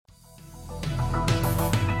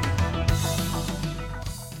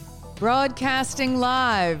Broadcasting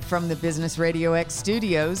live from the Business Radio X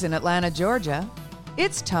studios in Atlanta, Georgia,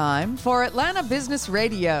 it's time for Atlanta Business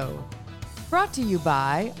Radio. Brought to you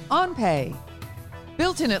by OnPay.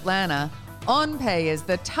 Built in Atlanta, OnPay is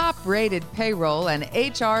the top-rated payroll and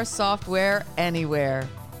HR software anywhere.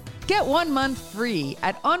 Get 1 month free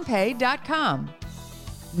at onpay.com.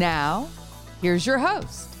 Now, here's your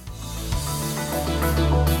host.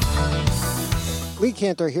 Lee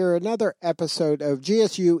Cantor here, another episode of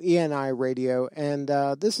GSU ENI Radio, and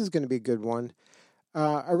this is going to be a good one.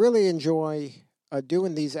 I really enjoy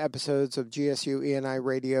doing these episodes of GSU ENI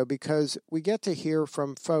Radio because we get to hear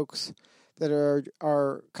from folks that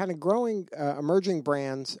are kind of growing, emerging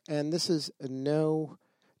brands, and this is no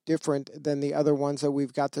different than the other ones that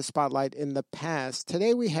we've got to spotlight in the past.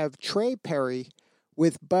 Today we have Trey Perry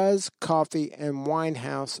with Buzz Coffee and Wine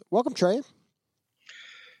House. Welcome, Trey.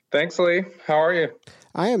 Thanks, Lee. How are you?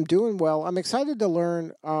 I am doing well. I'm excited to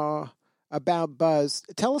learn about Buzz.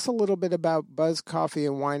 Tell us a little bit about Buzz Coffee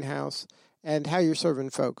and Wine House and how you're serving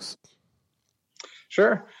folks.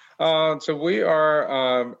 Sure. So we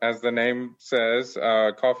are, as the name says,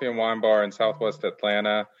 coffee and wine bar in Southwest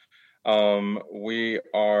Atlanta. We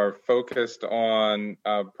are focused on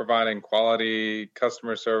providing quality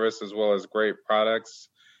customer service as well as great products.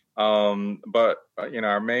 But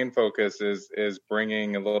our main focus is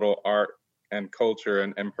bringing a little art and culture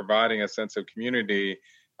and providing a sense of community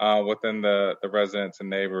within the residents and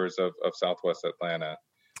neighbors of Southwest Atlanta.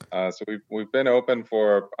 So we've been open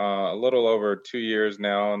for a little over 2 years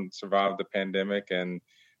now and survived the pandemic, and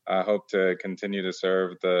hope to continue to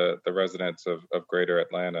serve the residents of Greater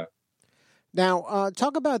Atlanta. Now,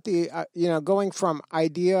 talk about the going from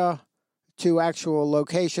idea to actual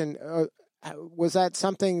location. Was that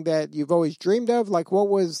something that you've always dreamed of? Like, what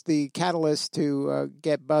was the catalyst to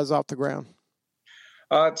get Buzz off the ground?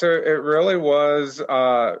 So it really was,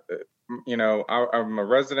 I'm a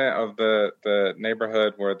resident of the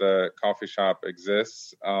neighborhood where the coffee shop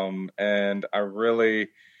exists. And I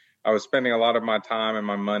was spending a lot of my time and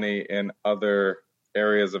my money in other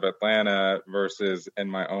areas of Atlanta versus in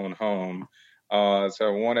my own home. So I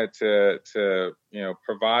wanted to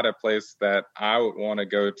provide a place that I would want to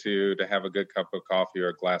go to have a good cup of coffee or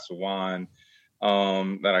a glass of wine,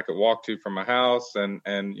 that I could walk to from my house and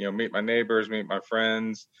meet my neighbors, meet my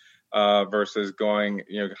friends, versus hopping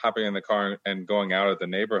in the car and going out of the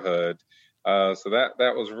neighborhood. So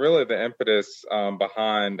that was really the impetus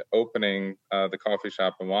behind opening the coffee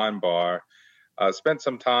shop and wine bar. Spent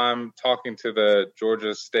some time talking to the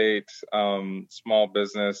Georgia State Small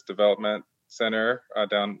Business Development Center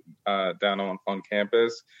down on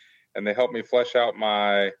campus, and they helped me flesh out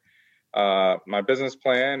my business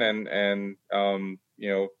plan and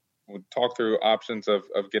would talk through options of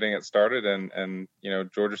getting it started, and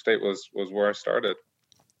Georgia State was where I started.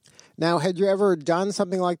 Now, had you ever done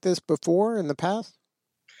something like this before in the past?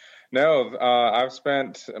 No, I've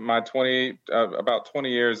spent my about 20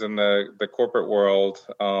 years in the corporate world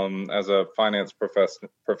as a finance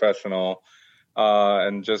professional.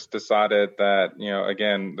 And just decided that,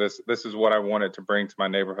 again, this is what I wanted to bring to my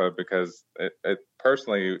neighborhood because it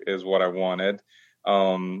personally is what I wanted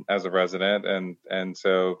as a resident. And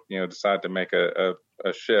so, decided to make a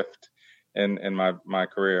shift in my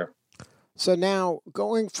career. So now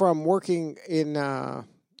going from working in, kind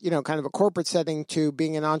of a corporate setting to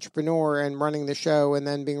being an entrepreneur and running the show and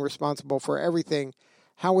then being responsible for everything,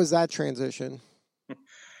 how was that transition?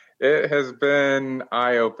 It has been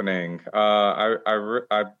eye-opening.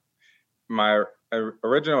 My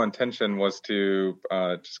original intention was to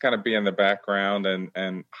just kind of be in the background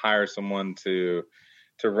and hire someone to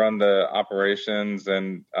run the operations,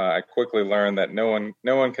 and I quickly learned that no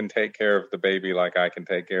one can take care of the baby like I can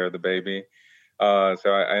take care of the baby. So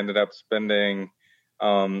I ended up spending,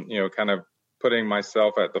 kind of putting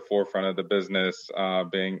myself at the forefront of the business,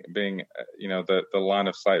 being the line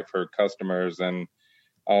of sight for customers. And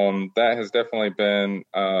that has definitely been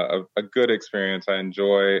a good experience. I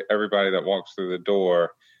enjoy everybody that walks through the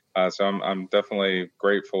door. So I'm definitely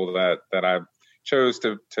grateful that I chose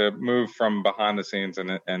to move from behind the scenes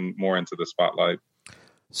and more into the spotlight.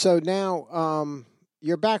 So now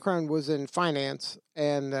your background was in finance,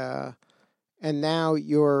 and now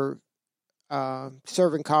you're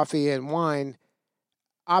serving coffee and wine.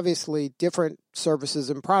 Obviously different services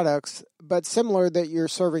and products, but similar, that you're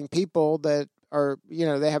serving people that are,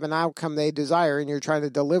 they have an outcome they desire and you're trying to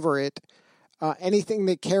deliver it. Anything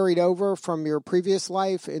that carried over from your previous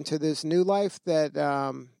life into this new life that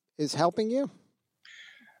is helping you?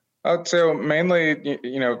 So mainly,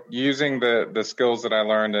 using the skills that I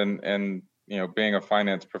learned and being a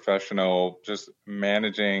finance professional, just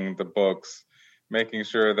managing the books, making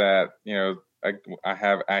sure that, I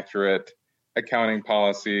have accurate accounting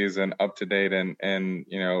policies and up to date and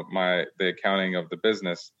the accounting of the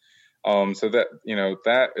business. So that,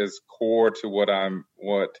 that is core to what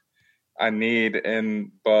I need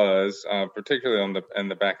in Buzz, particularly in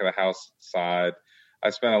the back of the house side. I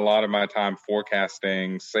spent a lot of my time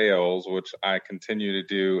forecasting sales, which I continue to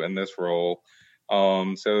do in this role.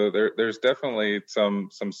 So there's definitely some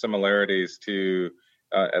similarities to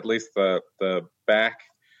at least the back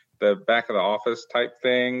of the office type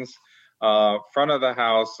things. Front of the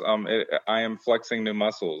house, I am flexing new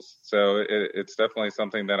muscles, so it's definitely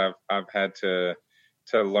something that I've had to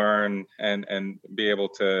learn and be able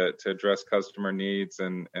to address customer needs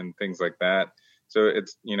and things like that. So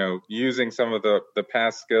it's, using some of the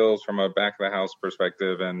past skills from a back of the house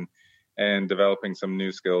perspective and developing some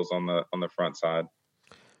new skills on the front side.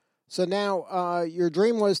 So now your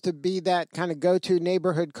dream was to be that kind of go-to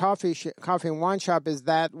neighborhood coffee and wine shop. Is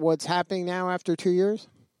that what's happening now after 2 years?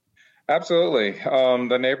 Absolutely.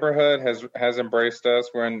 The neighborhood has embraced us.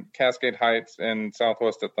 We're in Cascade Heights in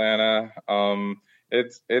Southwest Atlanta.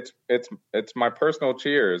 It's my personal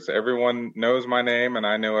Cheers. Everyone knows my name, and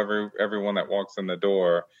I know everyone that walks in the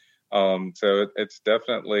door. So it's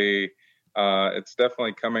definitely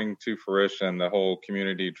coming to fruition, the whole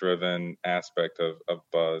community-driven aspect of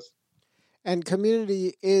Buzz. And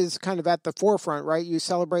community is kind of at the forefront, right? You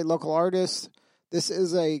celebrate local artists. This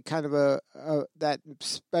is a kind of that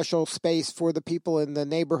special space for the people in the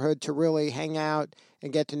neighborhood to really hang out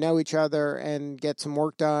and get to know each other and get some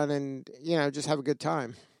work done and, just have a good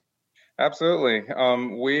time. Absolutely.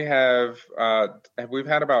 We've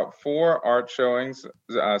had about 4 art showings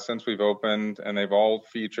since we've opened, and they've all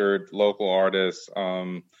featured local artists,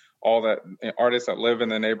 artists that live in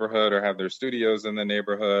the neighborhood or have their studios in the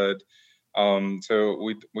neighborhood. So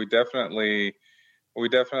we definitely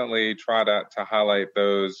try to highlight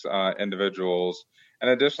those individuals. And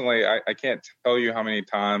additionally, I can't tell you how many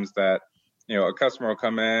times that, a customer will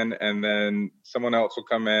come in and then someone else will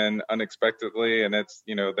come in unexpectedly, and it's,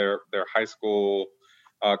 their high school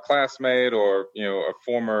classmate or, a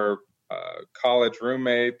former college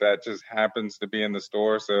roommate that just happens to be in the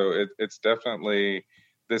store. So it's definitely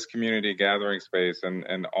this community gathering space,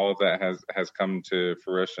 and all of that has come to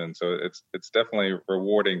fruition. So it's definitely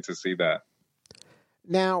rewarding to see that.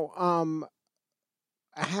 Now,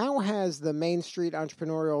 how has the Main Street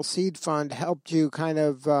Entrepreneurial Seed Fund helped you kind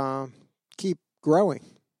of keep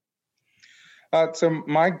growing? So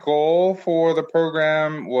my goal for the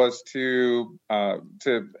program was to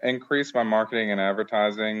increase my marketing and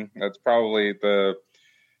advertising. That's probably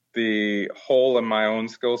the hole in my own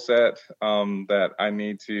skill set that I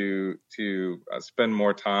need to spend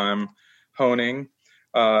more time honing.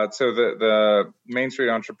 So the Main Street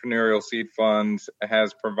Entrepreneurial Seed Fund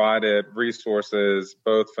has provided resources,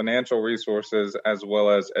 both financial resources as well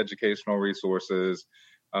as educational resources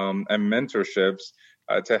and mentorships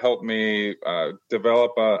to help me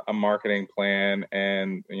develop a marketing plan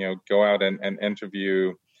and go out and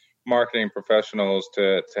interview marketing professionals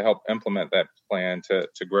to help implement that plan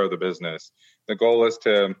to grow the business. The goal is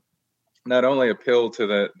to not only appeal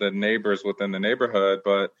to the neighbors within the neighborhood,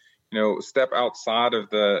 but step outside of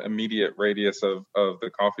the immediate radius of the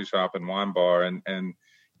coffee shop and wine bar and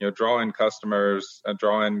draw in customers,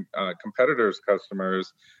 draw in competitors'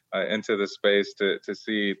 customers into the space to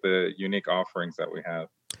see the unique offerings that we have.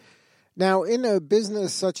 Now, in a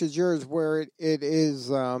business such as yours, where it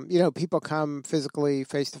is, people come physically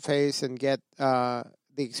face to face and get the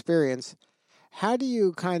experience, how do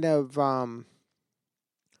you kind of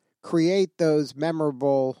create those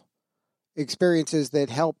memorable experiences that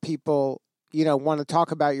help people, want to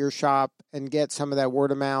talk about your shop and get some of that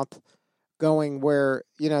word of mouth going where,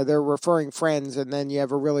 they're referring friends, and then you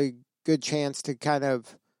have a really good chance to kind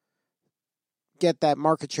of get that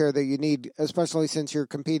market share that you need, especially since you're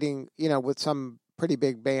competing, with some pretty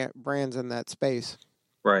big brands in that space.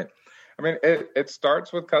 Right. I mean, it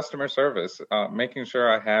starts with customer service, making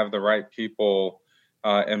sure I have the right people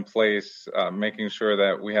in place, making sure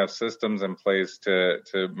that we have systems in place to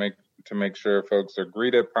make sure folks are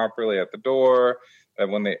greeted properly at the door, that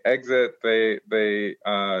when they exit, they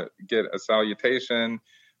get a salutation.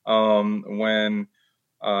 When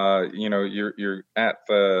you're at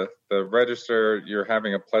the register, you're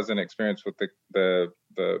having a pleasant experience with the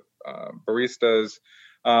baristas,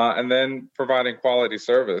 and then providing quality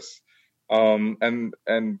service.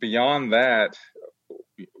 And beyond that,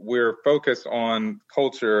 we're focused on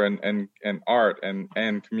culture and art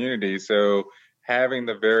and community. So having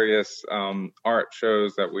the various art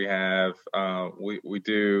shows that we have, we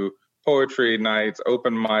do poetry nights,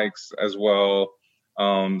 open mics as well.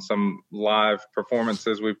 some live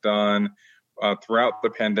performances we've done. Throughout the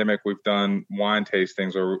pandemic, we've done wine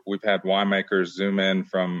tastings, or we've had winemakers zoom in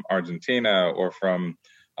from Argentina or from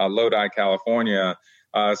Lodi, California.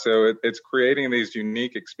 So it's creating these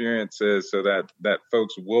unique experiences so that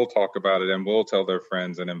folks will talk about it and will tell their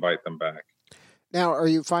friends and invite them back. Now, are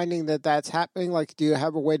you finding that that's happening? Like, do you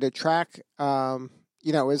have a way to track,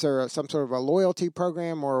 is there some sort of a loyalty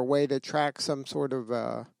program or a way to track some sort of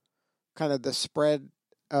kind of the spread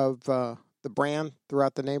of the brand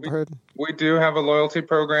throughout the neighborhood? We do have a loyalty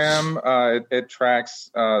program. It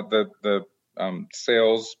tracks the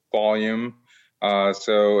sales volume.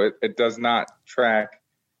 So it does not track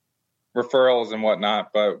referrals and whatnot,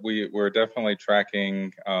 but we're definitely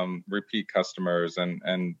tracking repeat customers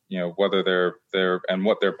and whether they're and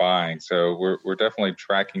what they're buying. So we're definitely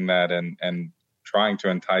tracking that and trying to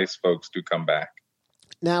entice folks to come back.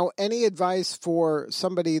 Now, any advice for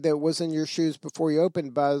somebody that was in your shoes before you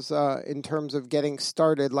opened Buzz in terms of getting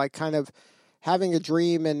started, like kind of having a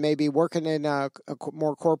dream and maybe working in a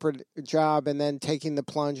more corporate job and then taking the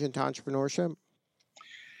plunge into entrepreneurship?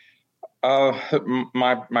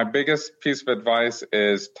 My biggest piece of advice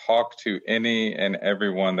is talk to any and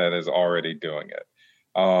everyone that is already doing it.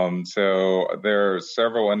 So there are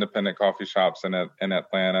several independent coffee shops in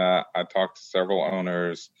Atlanta. I talked to several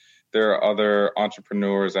owners. There are other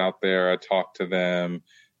entrepreneurs out there. I talked to them.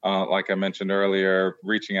 Like I mentioned earlier,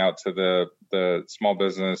 reaching out to the Small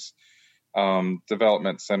Business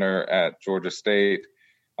Development Center at Georgia State.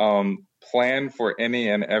 Plan for any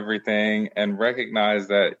and everything and recognize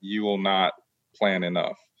that you will not plan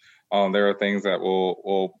enough. There are things that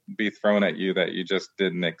will be thrown at you that you just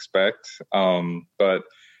didn't expect. But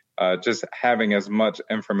just having as much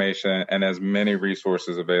information and as many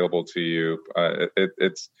resources available to you,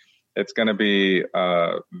 it's going to be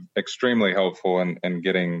extremely helpful in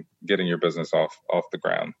getting your business off the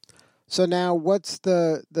ground. So now, what's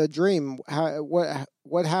the dream?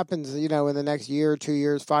 What happens? In the next year, 2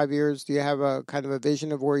 years, 5 years? Do you have a kind of a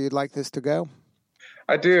vision of where you'd like this to go?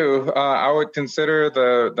 I do. I would consider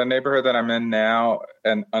the neighborhood that I'm in now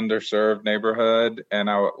an underserved neighborhood, and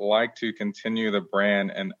I would like to continue the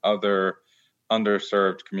brand in other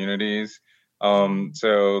underserved communities.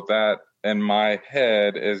 So that in my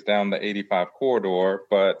head is down the 85 corridor,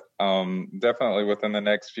 but definitely within the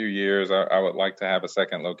next few years, I would like to have a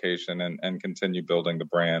second location and continue building the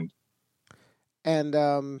brand.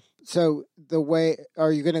 And so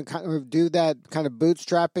are you going to kind of do that kind of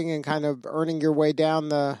bootstrapping and kind of earning your way down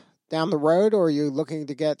the road, or are you looking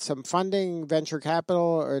to get some funding, venture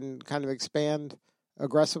capital, and kind of expand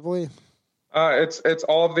aggressively? It's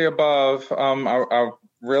all of the above. I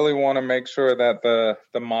really want to make sure that the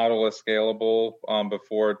model is scalable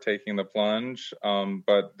before taking the plunge.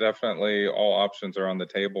 But definitely all options are on the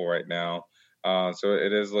table right now. So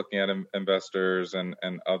it is looking at investors and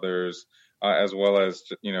others, as well as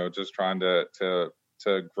just trying to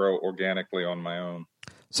grow organically on my own.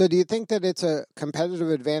 So do you think that it's a competitive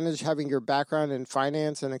advantage having your background in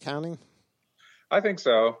finance and accounting? I think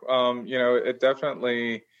so. It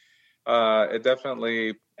definitely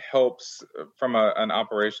helps from an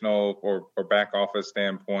operational or back office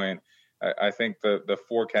standpoint. I think the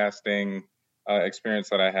forecasting experience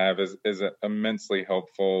that I have is immensely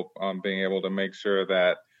helpful. Being able to make sure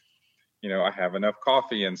that I have enough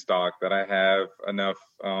coffee in stock, that I have enough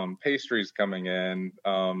pastries coming in.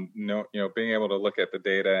 Being able to look at the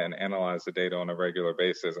data and analyze the data on a regular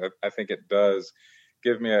basis. I think it does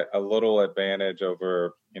give me a little advantage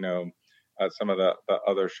over some of the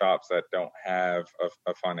other shops that don't have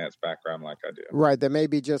a finance background like I do. Right. They may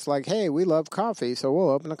be just like, hey, we love coffee, so we'll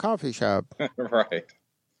open a coffee shop. Right.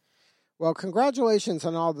 Well, congratulations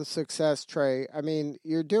on all the success, Trey. I mean,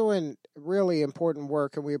 you're doing really important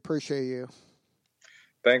work, and we appreciate you.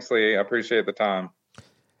 Thanks, Lee. I appreciate the time.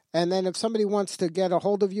 And then if somebody wants to get a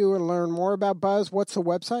hold of you and learn more about Buzz, what's the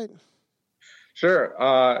website?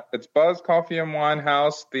 Sure. It's Buzz Coffee and Wine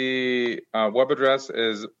House. The web address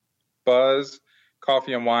is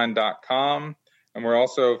buzzcoffeeandwine.com. And we're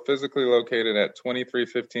also physically located at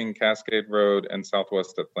 2315 Cascade Road in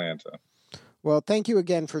Southwest Atlanta. Well, thank you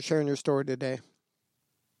again for sharing your story today.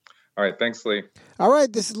 All right. Thanks, Lee. All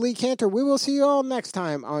right. This is Lee Cantor. We will see you all next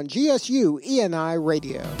time on GSU ENI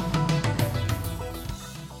Radio.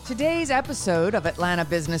 Today's episode of Atlanta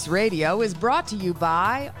Business Radio is brought to you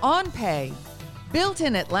by OnPay. Built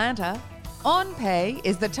in Atlanta, OnPay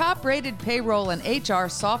is the top-rated payroll and HR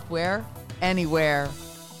software anywhere.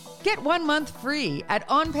 Get 1 month free at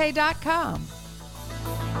onpay.com.